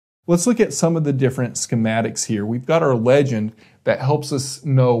Let's look at some of the different schematics here. We've got our legend that helps us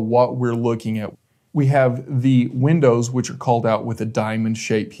know what we're looking at. We have the windows, which are called out with a diamond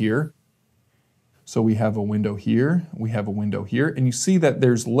shape here. So we have a window here, we have a window here, and you see that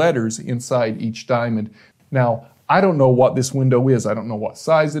there's letters inside each diamond. Now, I don't know what this window is. I don't know what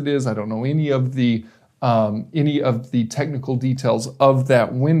size it is. I don't know any of the technical details of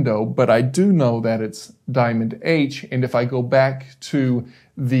that window, but I do know that it's diamond H, and if I go back to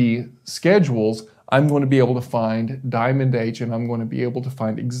the schedules, I'm going to be able to find diamond H, and I'm going to be able to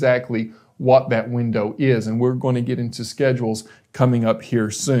find exactly what that window is, and we're going to get into schedules coming up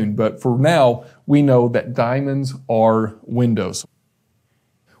here soon. But for now, we know that diamonds are windows.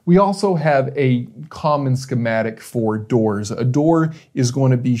 We also have a common schematic for doors. A door is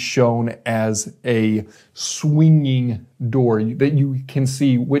going to be shown as a swinging door that you can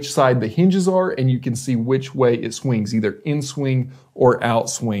see which side the hinges are, and you can see which way it swings, either in swing or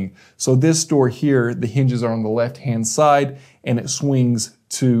out swing. So this door here, the hinges are on the left-hand side and it swings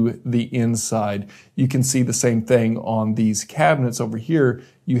to the inside. You can see the same thing on these cabinets over here.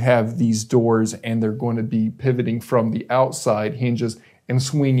 You have these doors and they're going to be pivoting from the outside hinges and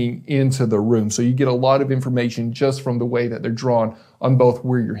swinging into the room. So you get a lot of information just from the way that they're drawn on both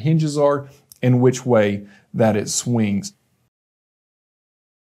where your hinges are and which way that it swings.